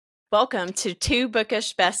Welcome to Two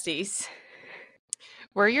Bookish Besties.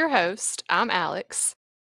 We're your host. I'm Alex.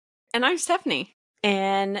 And I'm Stephanie.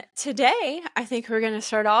 And today, I think we're going to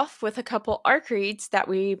start off with a couple ARC reads that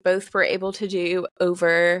we both were able to do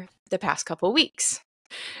over the past couple weeks.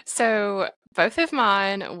 So both of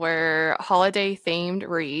mine were holiday-themed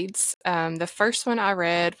reads. The first one I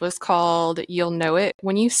read was called You'll Know It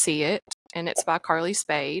When You See It, and it's by Carly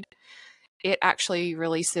Spade. It actually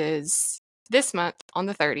releases this month on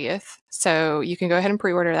the 30th, so you can go ahead and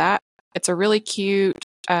pre-order that. It's a really cute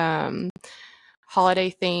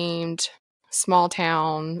holiday-themed small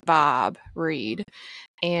town vibe read,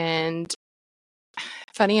 and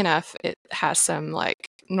funny enough, it has some like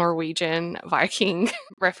Norwegian Viking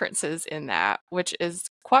references in that, which is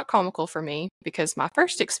quite comical for me because my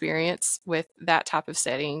first experience with that type of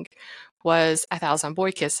setting was A Thousand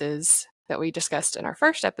Boy Kisses that we discussed in our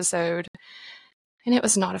first episode, and it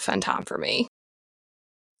was not a fun time for me.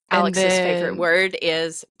 Alex's favorite word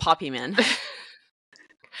is poppy men.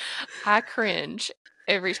 I cringe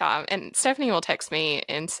every time. And Stephanie will text me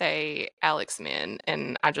and say Alex men,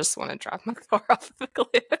 and I just want to drive my car off of a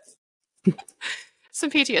cliff.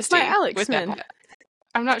 Some PTSD My Alex with men. that.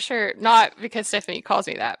 I'm not sure, not because Stephanie calls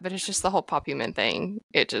me that, but it's just the whole poppy men thing.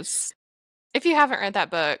 It just, if you haven't read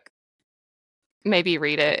that book, maybe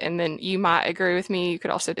read it, and then you might agree with me. You could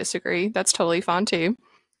also disagree. That's totally fine too.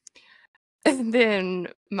 And then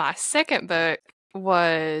my second book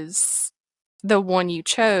was The One You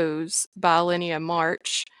Chose by Linnea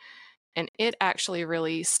March, and it actually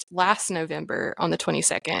released last November on the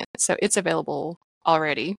 22nd, so it's available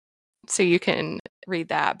already, so you can read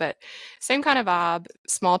that. But same kind of vibe,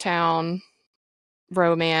 small town,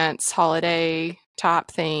 romance, holiday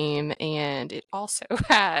type theme, and it also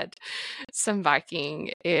had some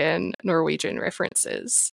Viking and Norwegian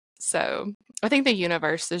references. So I think the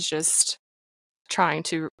universe is just trying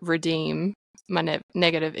to redeem my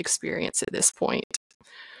negative experience at this point.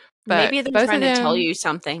 But maybe they're trying to tell you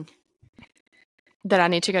something. That I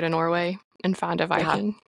need to go to Norway and find a Viking.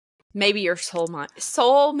 Yeah. Maybe your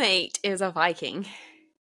soulmate is a Viking.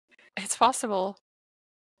 It's possible.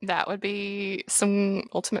 That would be some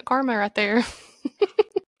ultimate karma right there.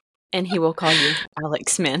 And he will call you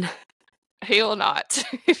Alex men. He will not,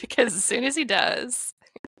 because as soon as he does,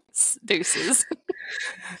 it's deuces.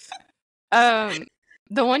 The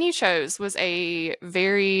One You Chose was a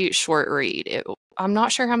very short read. I'm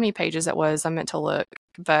not sure how many pages it was. I meant to look,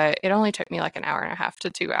 but it only took me like an hour and a half to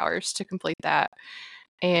 2 hours to complete that.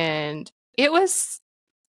 And it was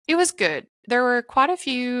good. There were quite a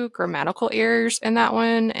few grammatical errors in that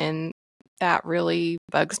one, and that really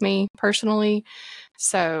bugs me personally.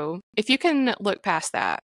 So if you can look past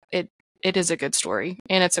that, it is a good story,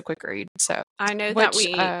 and it's a quick read. So I know that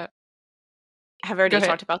we have already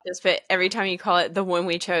talked about this, but every time you call it The One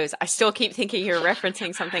We Chose, I still keep thinking you're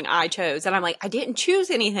referencing something I chose, and I'm like, I didn't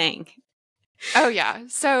choose anything. Oh yeah.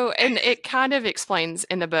 So, and it kind of explains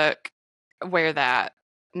in the book where that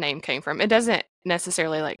name came from. It doesn't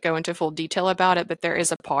necessarily like go into full detail about it, but there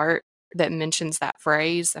is a part that mentions that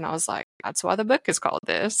phrase, and I was like, that's why the book is called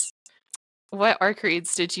this. What ARC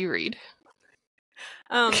reads did you read?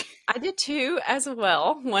 I did two as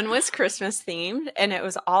well. One was Christmas themed, and it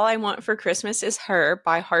was All I Want for Christmas Is Her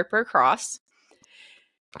by Harper Cross.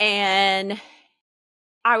 And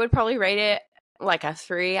I would probably rate it like a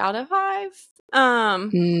 3 out of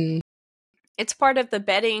 5. It's part of the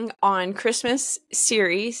Betting on Christmas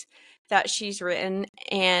series that she's written,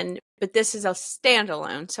 but this is a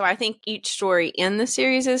standalone. So I think each story in the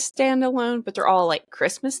series is standalone, but they're all like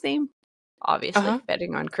Christmas themed. Obviously,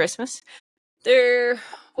 Betting on Christmas. There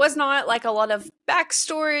was not like a lot of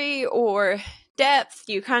backstory or depth.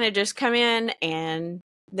 You kind of just come in, and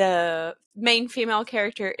the main female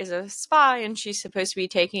character is a spy, and she's supposed to be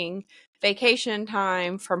taking vacation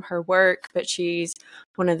time from her work, but she's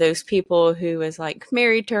one of those people who is like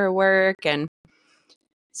married to her work, and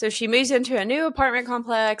so she moves into a new apartment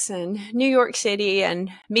complex in New York City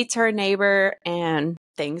and meets her neighbor, and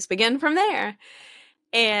things begin from there.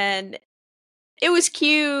 And it was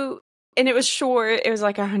cute. And it was short. It was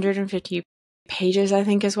like 150 pages, I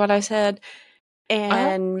think is what I said.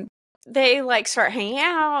 And they like start hanging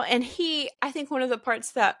out. And I think one of the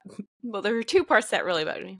parts that, well, there were two parts that really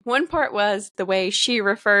bugged me. One part was the way she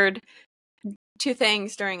referred to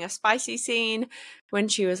things during a spicy scene when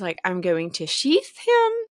she was like, I'm going to sheath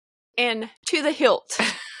him and to the hilt.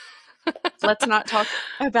 Let's not talk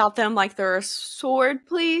about them like they're a sword,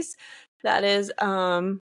 please. That is,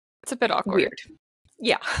 it's a bit awkward. Weird.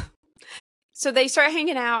 Yeah. So they start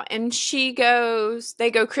hanging out, and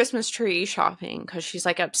they go Christmas tree shopping because she's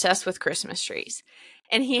like obsessed with Christmas trees.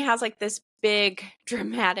 And he has like this big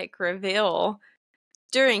dramatic reveal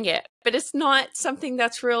during it, but it's not something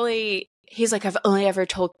that's really, he's like, I've only ever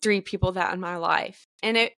told 3 people that in my life.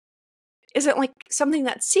 And it isn't like something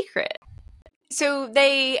that's secret. So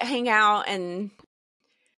they hang out, and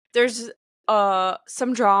there's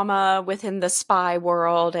some drama within the spy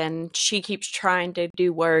world, and she keeps trying to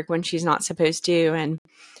do work when she's not supposed to, and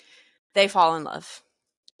they fall in love,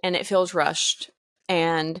 and it feels rushed.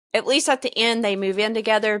 And at least at the end, they move in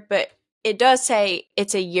together, but it does say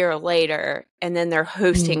it's a year later, and then they're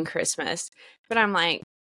hosting Christmas. But I'm like,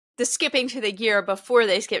 the skipping to the year before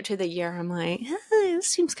they skip to the year, I'm like, this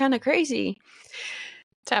seems kind of crazy.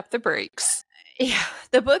 Tap the brakes. Yeah,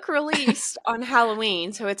 the book released on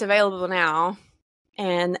Halloween, so it's available now,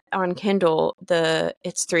 and on Kindle,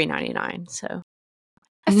 it's $3.99, so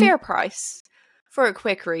a fair price for a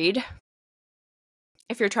quick read.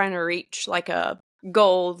 If you're trying to reach like a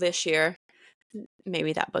goal this year,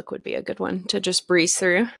 maybe that book would be a good one to just breeze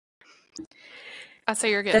through. I'd say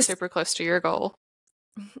you're getting super close to your goal.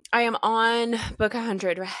 I am on book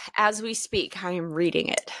 100 as we speak. I am reading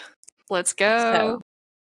it. Let's go. So,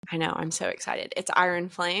 I know, I'm so excited. It's Iron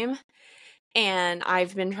Flame, and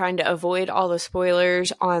I've been trying to avoid all the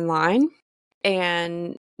spoilers online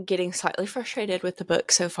and getting slightly frustrated with the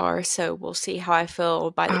book so far, so we'll see how I feel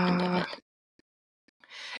by the end of it.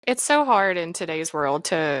 It's so hard in today's world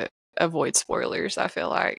to avoid spoilers, I feel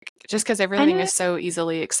like, just because everything is so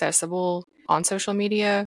easily accessible on social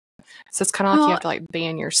media. So it's kind of like you have to like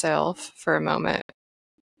ban yourself for a moment.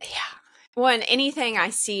 Yeah. Well, and anything I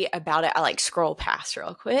see about it, I like scroll past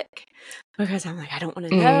real quick because I'm like, I don't want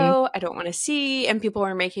to know. I don't want to see. And people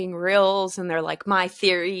are making reels, and they're like, my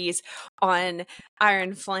theories on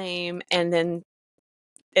Iron Flame. And then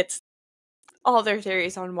it's all their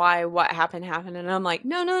theories on why what happened. And I'm like,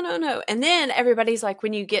 no. And then everybody's like,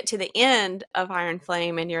 when you get to the end of Iron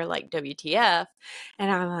Flame and you're like, WTF.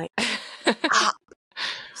 And I'm like,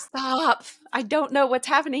 stop. I don't know what's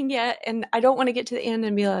happening yet. And I don't want to get to the end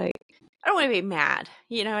and be like, I don't want to be mad.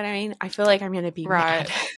 You know what I mean? I feel like I'm going to be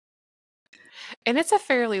mad. And it's a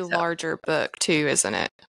fairly larger book too, isn't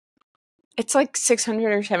it? It's like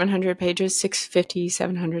 600 or 700 pages, 650,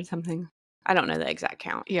 700 something. I don't know the exact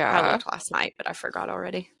count. Yeah. I looked last night, but I forgot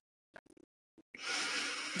already.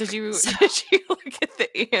 Did you look at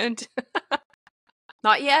the end?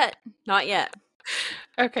 Not yet.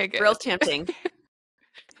 Okay, good. Real tempting.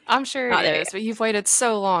 I'm sure it is, but you've waited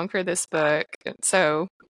so long for this book. So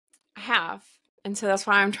I have. And so that's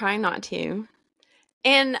why I'm trying not to.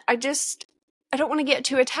 And I don't want to get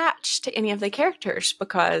too attached to any of the characters,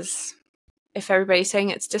 because if everybody's saying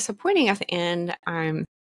it's disappointing at the end, I'm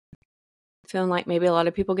feeling like maybe a lot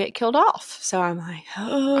of people get killed off. So I'm like,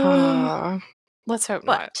 let's hope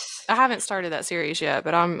not. I haven't started that series yet,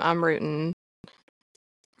 but I'm rooting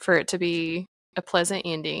for it to be a pleasant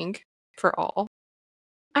ending for all.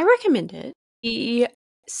 I recommend it. The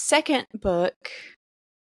second book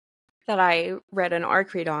that I read an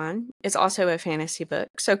ARC read on is also a fantasy book,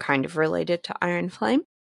 so kind of related to Iron Flame.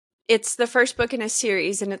 It's the first book in a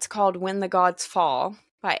series, and it's called When the Gods Fall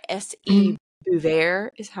by S.E.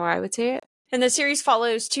 Bouvere, is how I would say it. And the series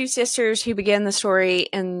follows 2 sisters who begin the story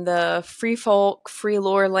in the free folk, free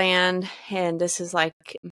lore land. And this is like,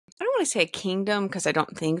 I don't want to say a kingdom, because I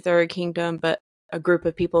don't think they're a kingdom, but a group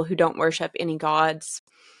of people who don't worship any gods.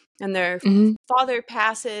 And their father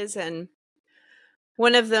passes, and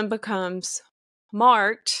one of them becomes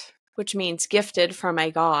marked, which means gifted from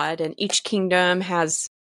a god. And each kingdom has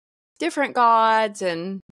different gods,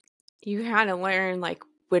 and you kind of learn like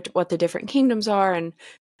what the different kingdoms are. And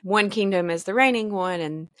one kingdom is the reigning one,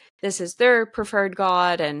 and this is their preferred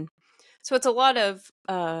god. And so it's a lot of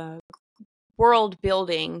world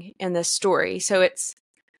building in this story. So it's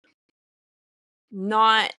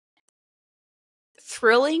not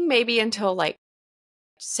thrilling maybe until like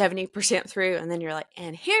 70% through, and then you're like,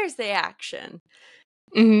 and here's the action.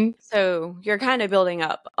 So you're kind of building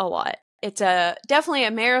up a lot. It's definitely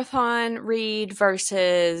a marathon read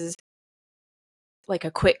versus like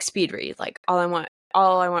a quick speed read. Like all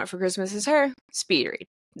I want for Christmas is her. Speed read.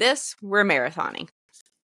 This, we're marathoning.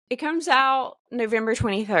 It comes out November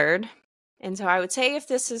 23rd. And so I would say if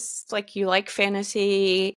this is like, you like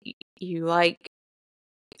fantasy, you like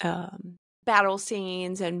battle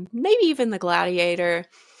scenes, and maybe even The Gladiator,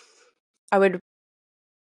 and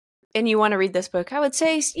you want to read this book, I would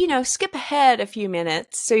say, skip ahead a few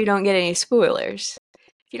minutes so you don't get any spoilers.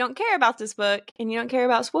 If you don't care about this book and you don't care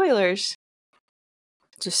about spoilers,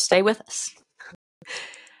 just stay with us.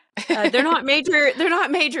 They're not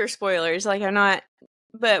major spoilers. Like,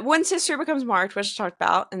 but one sister becomes marked, which I talked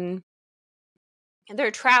about, and they're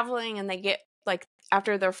traveling, and they get like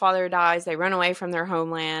after their father dies, they run away from their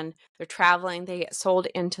homeland. They're traveling. They get sold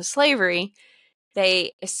into slavery.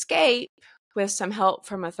 They escape with some help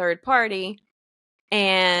from a third party.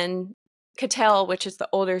 And Cattell, which is the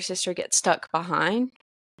older sister, gets stuck behind.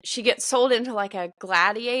 She gets sold into like a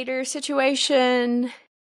gladiator situation.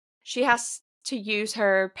 She has to use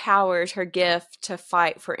her powers, her gift, to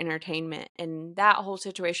fight for entertainment. And that whole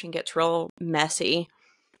situation gets real messy.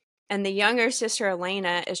 And the younger sister,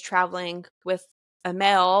 Elena, is traveling with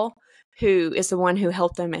Amel, who is the one who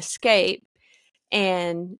helped them escape.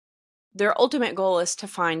 And their ultimate goal is to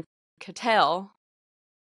find Cattell.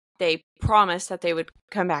 They promised that they would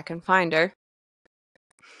come back and find her.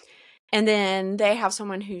 And then they have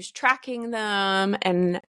someone who's tracking them.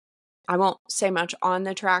 And I won't say much on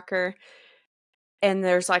the tracker. And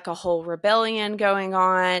there's like a whole rebellion going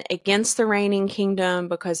on against the reigning kingdom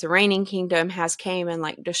because the reigning kingdom has came and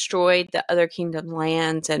like destroyed the other kingdom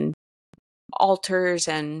lands and altars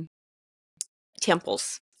and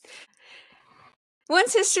temples. One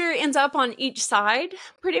sister ends up on each side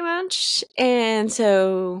pretty much. And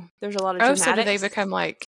so there's a lot of dramatics. So do they become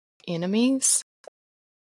like enemies?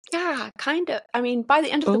 Yeah, kind of. I mean, by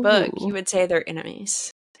the end of the book, you would say they're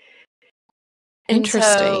enemies.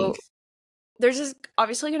 Interesting. So there's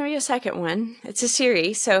obviously going to be a second one. It's a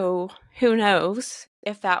series, so who knows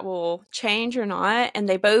if that will change or not. And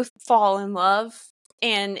they both fall in love.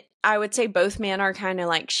 And I would say both men are kind of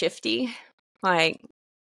like shifty. Like,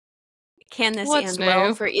 can this end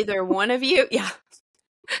well for either one of you? Yeah.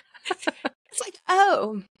 It's like,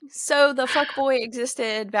 oh, so the fuckboy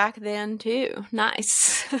existed back then too.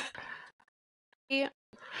 Nice. I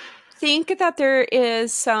think that there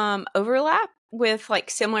is some overlap with like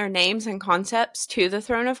similar names and concepts to the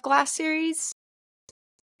Throne of Glass series.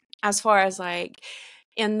 As far as like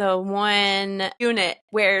in the one unit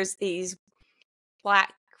wears these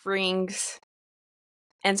black rings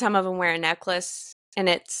and some of them wear a necklace and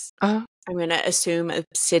it's, I'm going to assume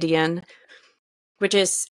obsidian, which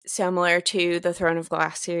is similar to the Throne of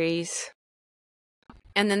Glass series.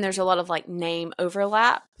 And then there's a lot of like name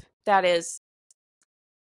overlap that is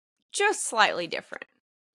just slightly different.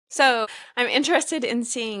 So I'm interested in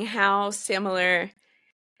seeing how similar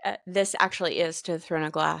this actually is to Throne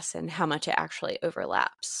of Glass and how much it actually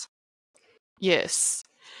overlaps. Yes.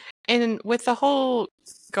 And with the whole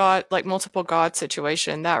god, like multiple god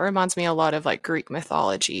situation, that reminds me a lot of like Greek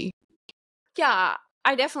mythology. Yeah,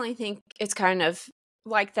 I definitely think it's kind of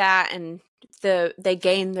like that. And they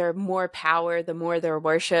gain their more power. The more they're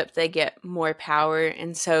worshipped, they get more power.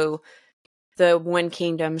 And so the one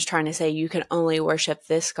kingdom's trying to say you can only worship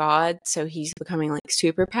this god, so he's becoming like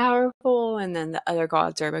super powerful, and then the other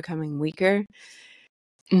gods are becoming weaker.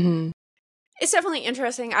 Mm-hmm. It's definitely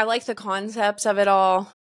interesting. I like the concepts of it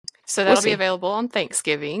all. So that'll be available on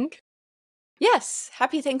Thanksgiving. Yes,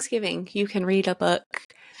 happy Thanksgiving. You can read a book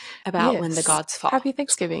about when the gods fall. Happy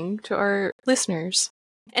Thanksgiving to our listeners.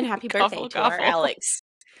 And happy birthday to our Alex.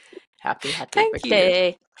 Happy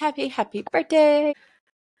birthday. Happy birthday.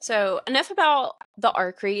 So enough about the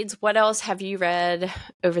ARC reads. What else have you read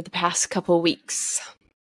over the past couple weeks?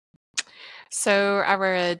 So I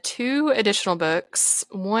read 2 additional books.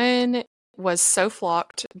 One was So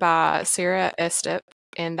Flocked by Sarah Estep,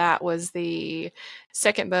 and that was the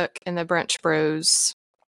second book in the Brunch Bros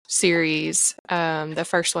series. The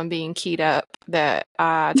first one being Keyed Up that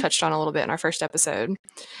I touched on a little bit in our first episode.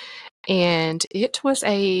 And it was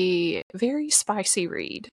a very spicy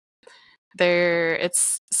read.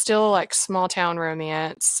 It's still like small town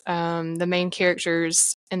romance. The main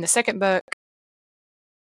characters in the second book,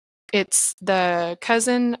 it's the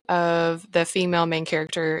cousin of the female main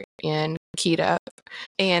character in Keyed Up,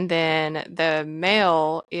 and then the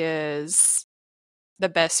male is the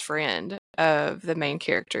best friend of the main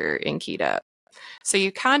character in Keyed Up. So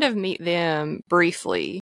you kind of meet them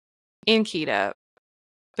briefly in Keyed Up,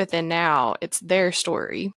 but then now it's their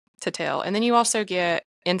story to tell. And then you also get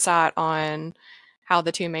insight on how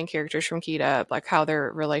the 2 main characters from Keyed Up, like how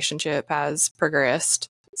their relationship has progressed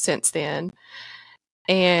since then.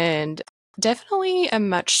 And definitely a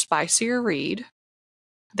much spicier read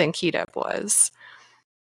than Keyed Up was.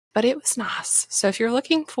 But it was nice. So if you're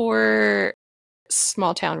looking for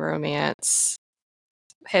small town romance,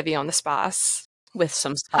 heavy on the spice, with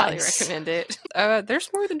some spice, highly recommend it.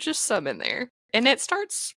 There's more than just some in there. And it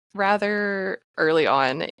starts rather early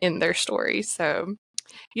on in their story. So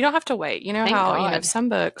you don't have to wait. You know how, some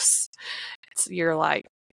books, you're like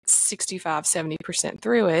 65, 70%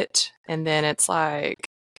 through it. And then it's like,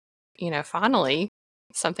 finally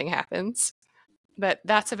something happens. But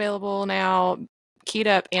that's available now. Keyed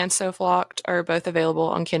Up and So Flocked are both available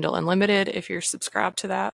on Kindle Unlimited if you're subscribed to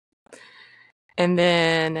that. And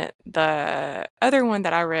then the other one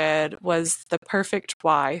that I read was The Perfect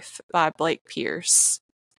Wife by Blake Pierce.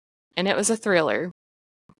 And it was a thriller.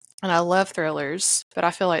 And I love thrillers, but I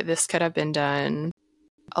feel like this could have been done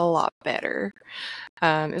a lot better.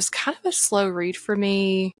 It was kind of a slow read for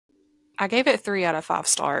me. I gave it 3 out of 5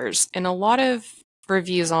 stars. And a lot of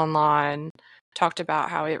reviews online talked about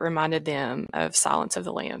how it reminded them of Silence of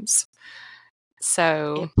the Lambs.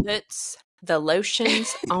 So it puts the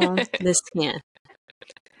lotions on the skin.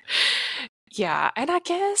 Yeah, and I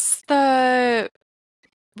guess the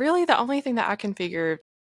only thing that I can figure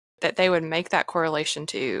that they would make that correlation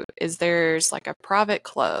to is there's like a private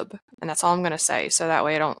club, and that's all I'm going to say, so that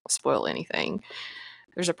way I don't spoil anything.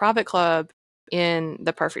 There's a private club in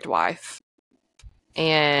The Perfect Wife,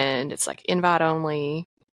 and it's like invite only.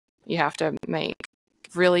 You have to make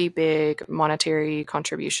really big monetary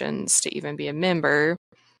contributions to even be a member,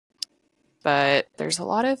 but there's a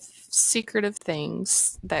lot of secretive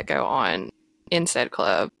things that go on in said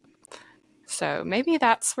club. So maybe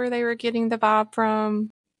that's where they were getting the vibe from.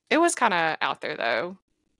 It was kind of out there, though.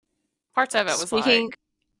 Parts of it was like,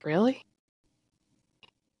 really?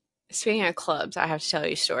 Speaking of clubs, I have to tell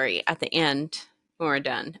you a story at the end when we're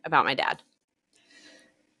done about my dad.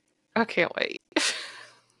 I can't wait.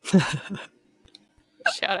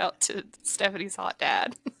 Shout out to Stephanie's hot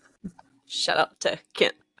dad. Shout out to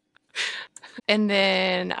Kent. And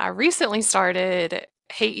then I recently started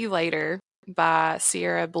Hate You Later by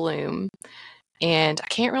Sierra Bloom. And I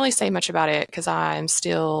can't really say much about it because I'm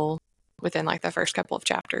still within like the first couple of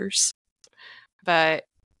chapters. But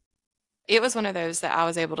it was one of those that I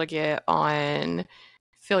was able to get on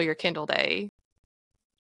Fill Your Kindle Day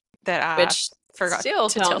that I forgot to tell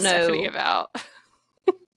Stephanie about. I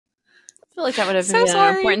feel like that would have been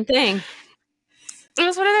an important thing. It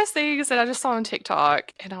was one of those things that I just saw on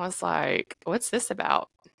TikTok, and I was like, what's this about?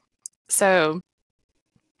 So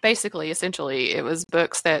basically, essentially, it was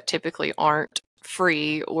books that typically aren't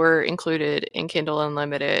free were included in Kindle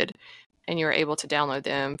Unlimited, and you were able to download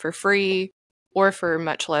them for free or for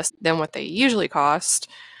much less than what they usually cost.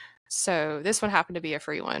 So this one happened to be a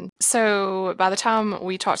free one. So by the time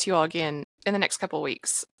we talk to you all again in the next couple of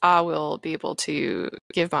weeks, I will be able to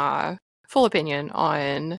give my full opinion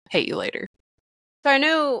on Hate You Later. So I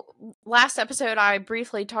know last episode I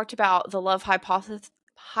briefly talked about the love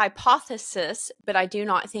hypothesis, but I do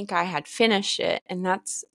not think I had finished it. And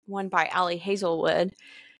that's one by Ali Hazelwood.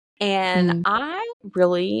 And I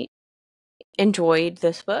really enjoyed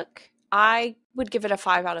this book. I would give it a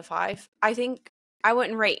 5 out of 5. I think I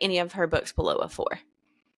wouldn't rate any of her books below a 4.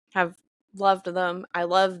 I've loved them. I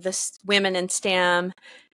love this women in STEM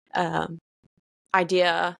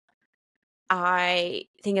idea. I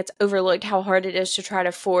think it's overlooked how hard it is to try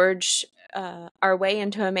to forge our way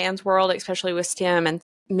into a man's world, especially with STEM, and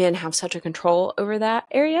men have such a control over that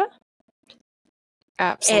area.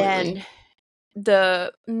 Absolutely. And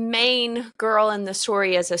the main girl in the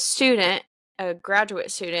story is a student, a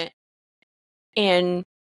graduate student, and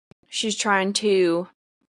she's trying to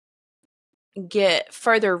get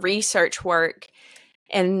further research work,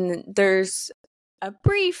 and there's a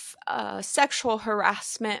brief sexual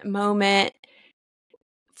harassment moment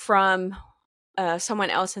from someone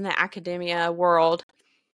else in the academia world,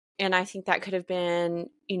 and I think that could have been,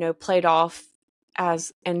 played off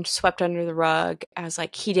as and swept under the rug as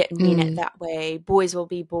like he didn't mean it that way. Boys will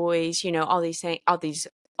be boys, all these things.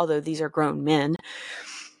 Although these are grown men.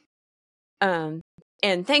 And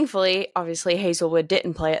thankfully, obviously, Hazelwood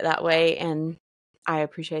didn't play it that way, and I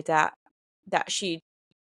appreciate that she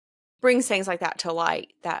brings things like that to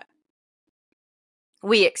light that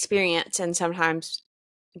we experience and sometimes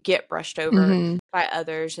get brushed over by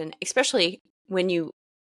others, and especially when you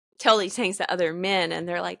tell these things to other men and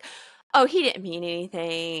they're like, oh, he didn't mean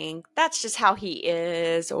anything, that's just how he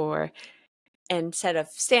is, or instead of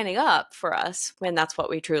standing up for us when that's what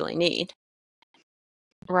we truly need.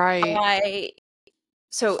 Right.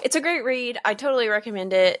 So it's a great read. I totally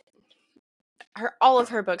recommend it. All of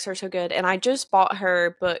her books are so good, and I just bought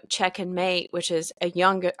her book Check and Mate, which is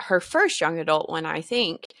her first young adult one, I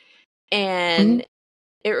think, and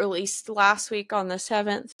it released last week on the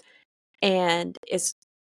 7th, and it's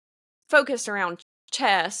focused around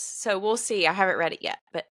chess. So we'll see. I haven't read it yet,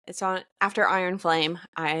 but it's on after Iron Flame.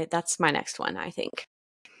 That's my next one, I think.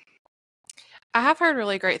 I have heard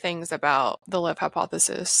really great things about The Love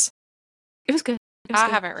Hypothesis. It was good. I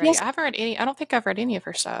haven't read it. I haven't read any. I don't think I've read any of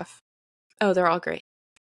her stuff. Oh, they're all great.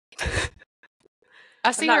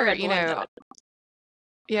 I see her,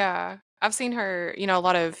 yeah, I've seen her, a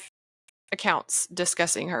lot of accounts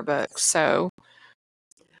discussing her books. So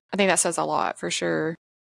I think that says a lot for sure.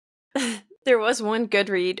 There was one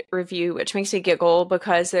Goodread review which makes me giggle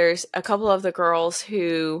because there's a couple of the girls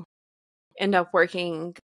who end up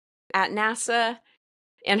working at NASA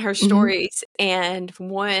in her stories, and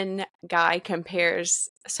one guy compares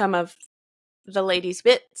some of the lady's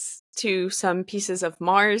bits to some pieces of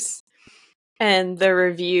Mars, and the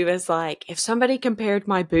review is like, if somebody compared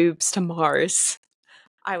my boobs to Mars,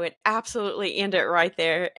 I would absolutely end it right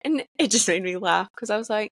there. And it just made me laugh because I was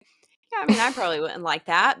like, yeah, I mean, I probably wouldn't like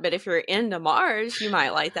that, but if you're into Mars, you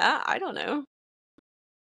might like that. I don't know.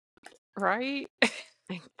 Right?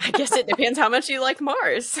 I guess it depends how much you like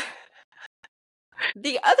Mars.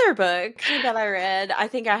 The other book that I read, I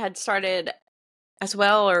think I had started as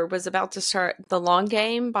well, or was about to start, The Long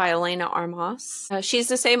Game by Elena Armas. She's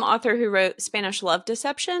the same author who wrote Spanish Love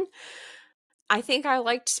Deception. I think I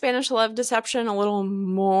liked Spanish Love Deception a little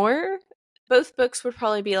more. Both books would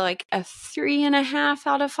probably be like a 3.5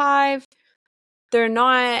 out of 5. They're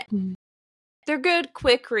not, they're good,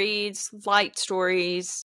 quick reads, light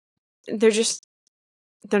stories. They're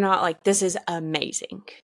not like, this is amazing.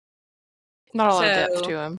 Not a lot of depth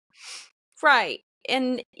to them. Right.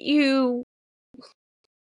 And you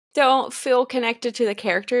don't feel connected to the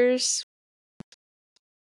characters.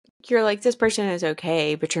 You're like, this person is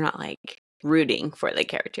okay, but you're not like rooting for the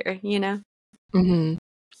character, you know? Mm-hmm.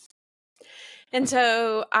 And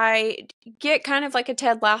so I get kind of like a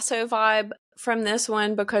Ted Lasso vibe from this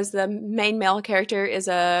one because the main male character is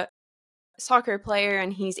a soccer player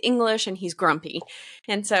and he's English and he's grumpy.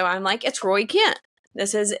 And so I'm like, it's Roy Kent.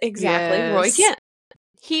 This is exactly Roy Kent.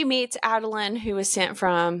 He meets Adeline, who was sent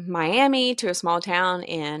from Miami to a small town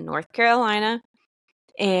in North Carolina.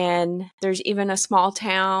 And there's even a small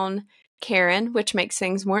town Karen, which makes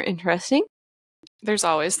things more interesting. There's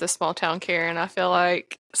always the small town Karen, I feel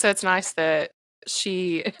like. So it's nice that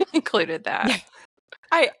she included that.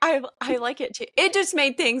 I like it too. It just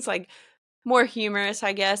made things like more humorous,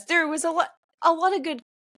 I guess. There was a lot of good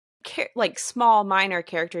like small minor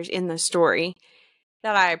characters in the story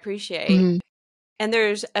that I appreciate. Mm-hmm. And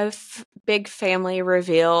there's a big family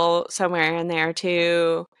reveal somewhere in there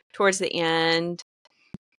too towards the end.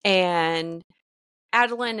 And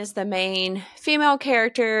Adeline is the main female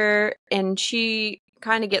character, and she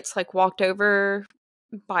kind of gets like walked over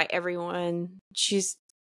by everyone. She's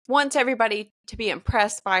wants everybody to be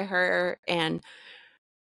impressed by her and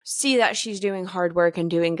see that she's doing hard work and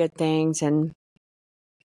doing good things. And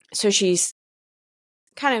so she's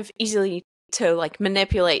kind of easily to like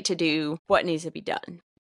manipulate to do what needs to be done.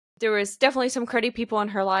 There was definitely some cruddy people in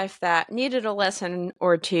her life that needed a lesson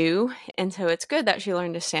or two. And so it's good that she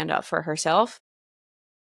learned to stand up for herself.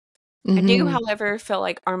 Mm-hmm. I do, however, feel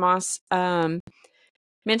like Armas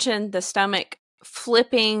mentioned the stomach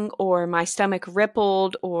flipping or my stomach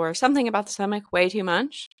rippled or something about the stomach way too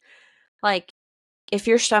much. Like, if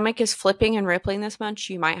your stomach is flipping and rippling this much,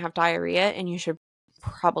 you might have diarrhea and you should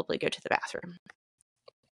probably go to the bathroom.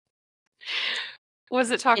 Was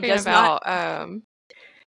it talking about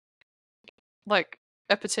like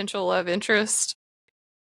a potential love interest?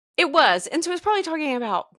 It was. And so it's probably talking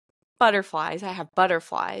about butterflies. I have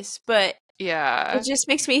butterflies, but yeah, it just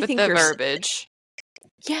makes me think the verbiage.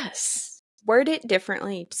 Yes. Word it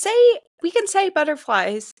differently. We can say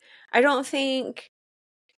butterflies. I don't think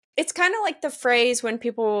it's kind of like the phrase when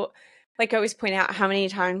people like always point out how many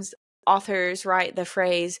times authors write the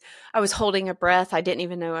phrase, I was holding a breath I didn't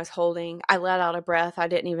even know I was holding. I let out a breath I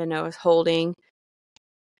didn't even know I was holding.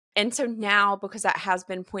 And so now, because that has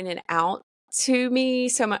been pointed out to me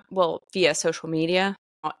so much, well, via social media,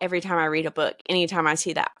 every time I read a book, anytime I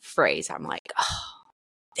see that phrase, I'm like, oh,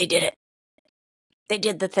 they did it. They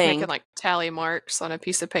did the thing. Making like tally marks on a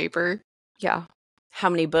piece of paper. Yeah. How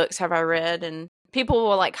many books have I read? And people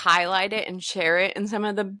will like highlight it and share it in some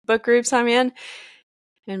of the book groups I'm in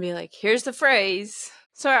and be like, here's the phrase.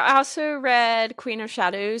 So I also read Queen of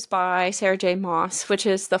Shadows by Sarah J. Maas, which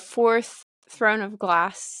is the 4th Throne of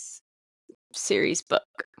Glass series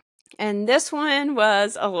book. And this one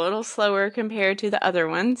was a little slower compared to the other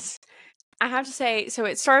ones. I have to say, so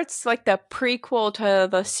it starts like the prequel to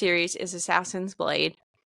the series is Assassin's Blade.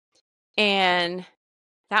 And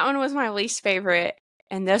that one was my least favorite.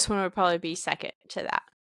 And this one would probably be second to that.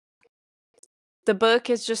 The book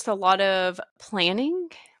is just a lot of planning,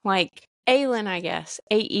 like Aelin, I guess.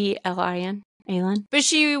 Aelin. Aelin. But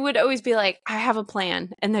she would always be like, I have a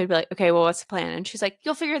plan. And they'd be like, okay, well, what's the plan? And she's like,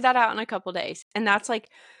 you'll figure that out in a couple days. And that's like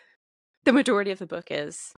the majority of the book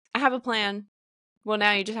is, I have a plan. Well,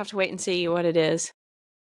 now you just have to wait and see what it is.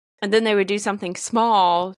 And then they would do something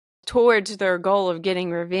small towards their goal of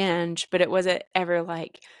getting revenge, but it wasn't ever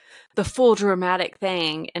like the full dramatic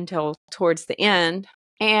thing until towards the end.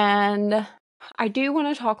 And I do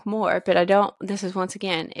want to talk more, but I don't. This is once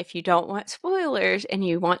again, if you don't want spoilers and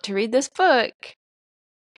you want to read this book,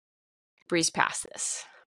 breeze past this.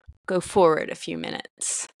 Go forward a few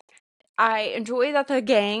minutes. I enjoy that the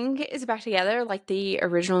gang is back together, like the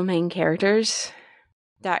original main characters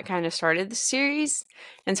that kind of started the series.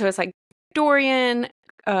 And so it's like Dorian,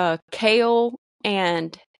 Kale,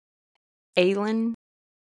 and Aelin.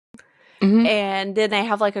 Mhm. And then they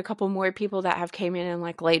have like a couple more people that have came in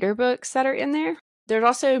like later books that are in there. There's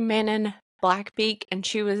also Manon Blackbeak, and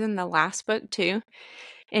she was in the last book too.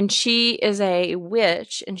 And she is a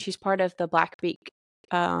witch, and she's part of the Blackbeak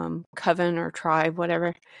coven or tribe,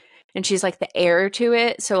 whatever. And she's like the heir to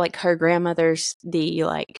it. So like her grandmother's the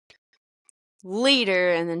like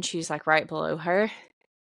leader, and then she's like right below her.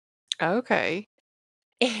 Okay.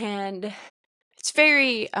 And it's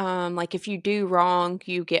very like if you do wrong,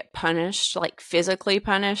 you get punished, like physically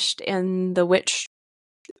punished in the witch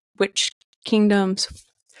kingdoms.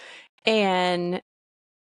 And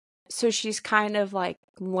so she's kind of like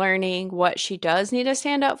learning what she does need to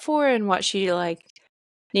stand up for and what she like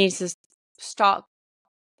needs to stop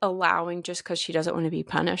allowing just because she doesn't want to be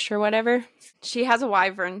punished or whatever. She has a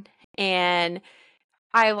wyvern, and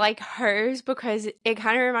I like hers because it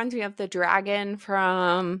kind of reminds me of the dragon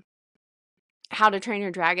from How to Train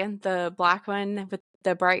Your Dragon, the black one with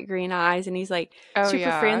the bright green eyes, and he's like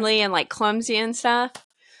super friendly and like clumsy and stuff.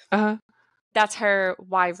 Uh-huh. That's her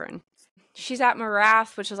wyvern. She's at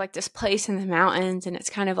Morath, which is like this place in the mountains, and it's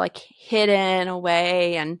kind of like hidden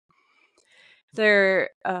away, and there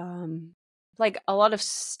like a lot of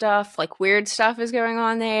stuff, like weird stuff is going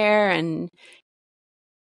on there, and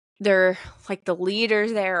they're like the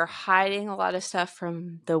leaders there are hiding a lot of stuff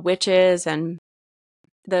from the witches, and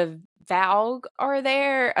the Valg are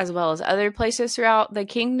there as well as other places throughout the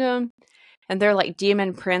kingdom, and they're like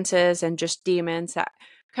demon princes and just demons that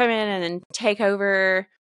come in and then take over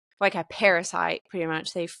like a parasite, pretty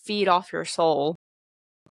much. They feed off your soul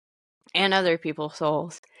and other people's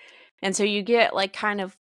souls. And so you get like kind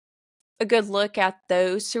of a good look at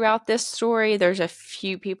those throughout this story. There's a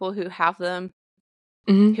few people who have them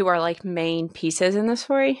who are like main pieces in the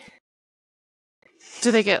story.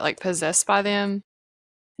 Do they get like possessed by them?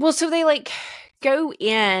 Well, so they like go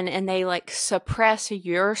in and they like suppress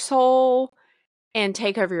your soul and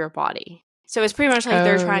take over your body. So it's pretty much like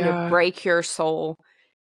they're trying to break your soul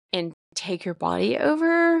and take your body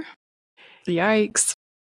over. Yikes.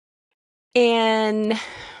 And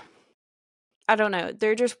I don't know,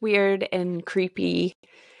 they're just weird and creepy.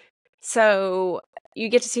 So you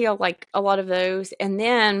get to see like a lot of those. And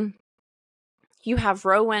then you have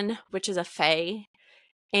Rowan, which is a fae,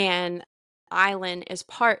 and Aelin is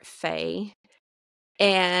part fae.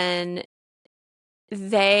 And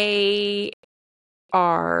they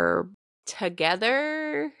are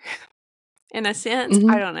together in a sense.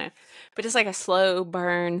 I don't know. But it's like a slow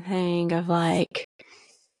burn thing of like,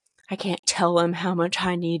 I can't tell him how much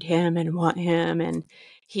I need him and want him, and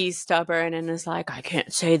he's stubborn and is like, I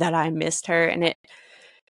can't say that I missed her, and it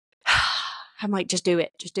I'm like, just do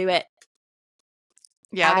it.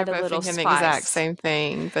 Yeah, Add they're a both little thinking the exact spice. same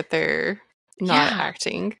thing, but they're not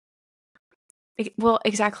acting. Well,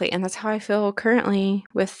 exactly. And that's how I feel currently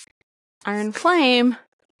with Iron Flame.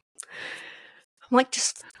 I'm like,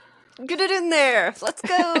 just get it in there. Let's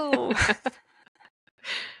go.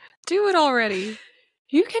 Do it already.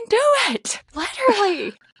 You can do it.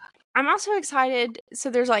 Literally. I'm also excited. So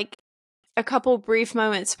there's like a couple brief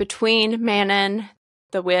moments between Manon,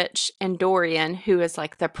 the witch, and Dorian, who is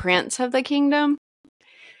like the prince of the kingdom.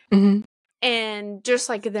 And just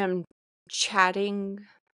like them chatting.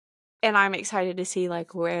 And I'm excited to see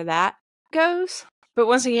like where that goes. But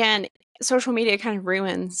once again, social media kind of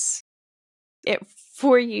ruins it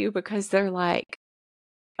for you because they're like,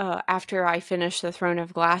 after I finish the Throne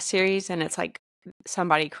of Glass series and it's like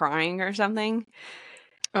somebody crying or something.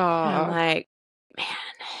 And I'm like, man,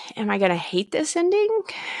 am I going to hate this ending?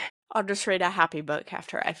 I'll just read a happy book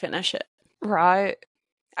after I finish it. Right.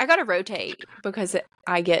 I got to rotate because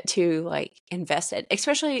I get too like invested,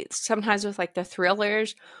 especially sometimes with like the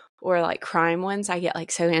thrillers or like crime ones. I get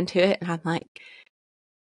like so into it and I'm like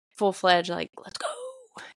full-fledged, like, let's go.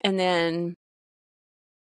 And then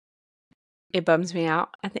it bums me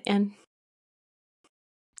out at the end.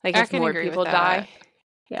 Like if more people die.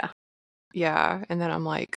 Yeah. Yeah. And then I'm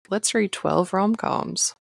like, let's read 12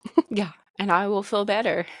 rom-coms. Yeah. And I will feel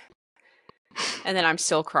better. And then I'm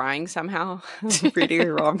still crying somehow. Reading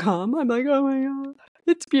a rom-com. I'm like, oh my God.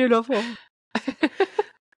 It's beautiful.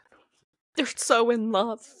 They're so in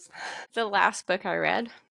love. The last book I read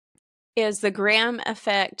is The Graham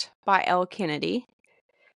Effect by Elle Kennedy.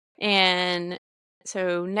 And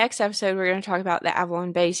So next episode, we're going to talk about the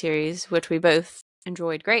Avalon Bay series, which we both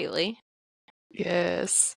enjoyed greatly.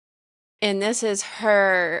 Yes. And this is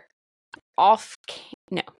her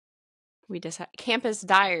Campus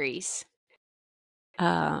Diaries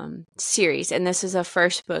series. And this is a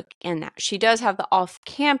first book in that. She does have the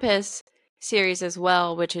off-campus series as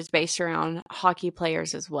well, which is based around hockey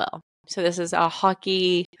players as well. So this is a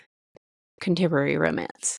hockey contemporary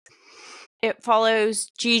romance. It follows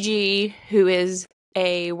Gigi, who is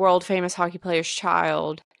a world-famous hockey player's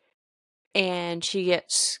child, and she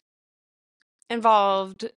gets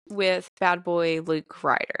involved with bad boy Luke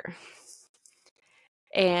Ryder.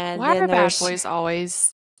 And why then are bad boys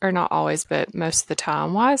always, or not always, but most of the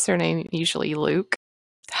time, why is their name usually Luke?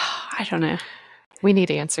 I don't know. We need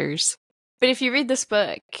answers. But if you read this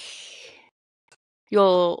book,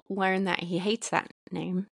 you'll learn that he hates that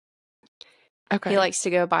name. Okay. He likes to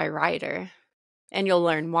go by Ryder, and you'll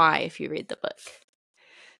learn why if you read the book.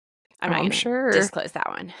 I'm not going to disclose that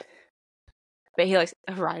one. But he likes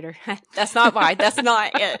a Ryder. That's not why. That's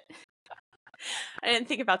not it. I didn't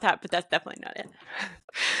think about that, but that's definitely not it.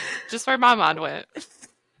 Just where my mind went.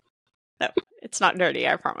 No, it's not dirty,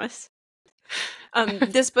 I promise.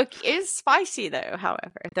 This book is spicy, though,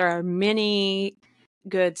 however. There are many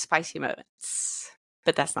good spicy moments,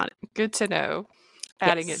 but that's not it. Good to know.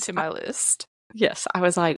 Adding it to my list. Yes, I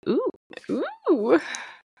was like, ooh.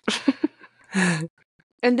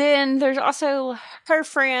 And then there's also her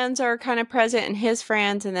friends are kind of present and his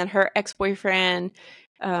friends, and then her ex-boyfriend,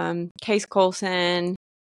 Case Coulson,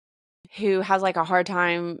 who has like a hard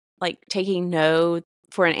time like taking no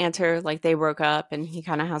for an answer. Like they broke up and he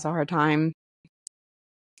kind of has a hard time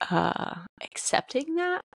accepting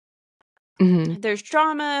that. Mm-hmm. There's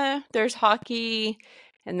drama, there's hockey,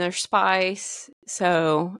 and there's spice.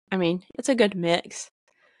 So, I mean, it's a good mix.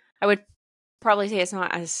 I would probably say it's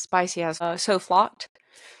not as spicy as So Flocked,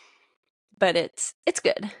 but it's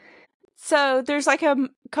good. So there's like a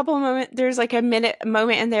couple of moments. There's like a moment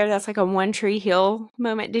in there that's like a One Tree Hill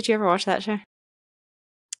moment. Did you ever watch that show?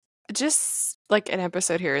 Just like an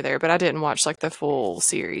episode here or there, but I didn't watch like the full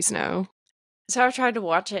series. No. So I tried to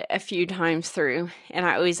watch it a few times through, and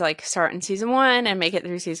I always like start in season 1 and make it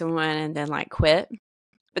through season 1 and then like quit.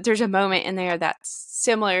 But there's a moment in there that's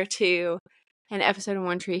similar to an episode of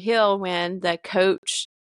One Tree Hill when the coach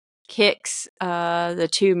kicks the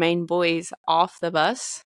two main boys off the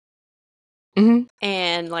bus. Mm-hmm.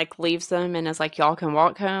 And like leaves them and is like, y'all can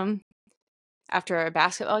walk home after a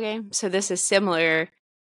basketball game. So this is similar.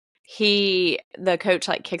 The coach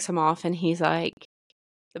like kicks him off and he's like,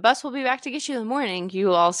 the bus will be back to get you in the morning. You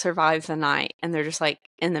will all survive the night. And they're just like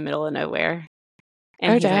in the middle of nowhere.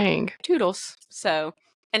 And dang. like, toodles. So,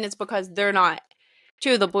 and it's because they're not,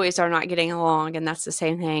 two of the boys are not getting along. And that's the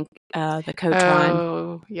same thing the coach on.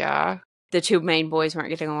 Oh, yeah. The two main boys weren't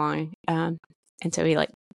getting along. And so he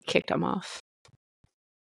like kicked them off.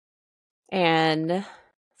 And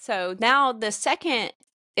so now the second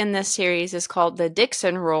in this series is called The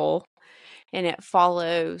Dixon Rule, and it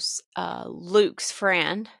follows Luke's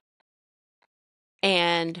friend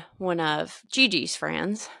and one of Gigi's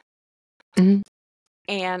friends. Mm-hmm.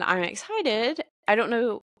 And I'm excited. I don't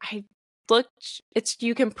know. I looked.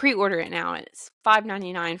 You can pre-order it now. It's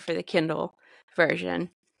 $5.99 for the Kindle version.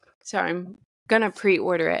 So I'm gonna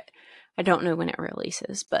pre-order it. I don't know when it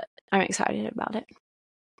releases, but I'm excited about it.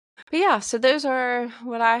 But yeah, so those are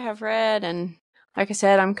what I have read, and like I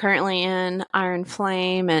said, I'm currently in Iron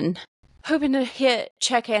Flame and hoping to hit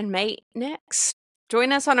Check and Mate next.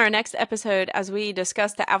 Join us on our next episode as we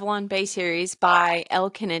discuss the Avalon Bay series by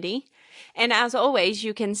Elle Kennedy. And as always,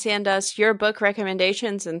 you can send us your book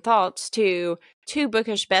recommendations and thoughts to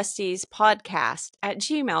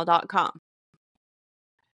twobookishbestiespodcast@gmail.com.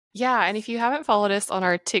 Yeah, and if you haven't followed us on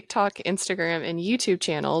our TikTok, Instagram, and YouTube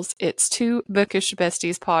channels, it's Two Bookish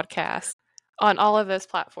Besties Podcast on all of those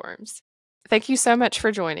platforms. Thank you so much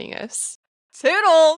for joining us. Toodle!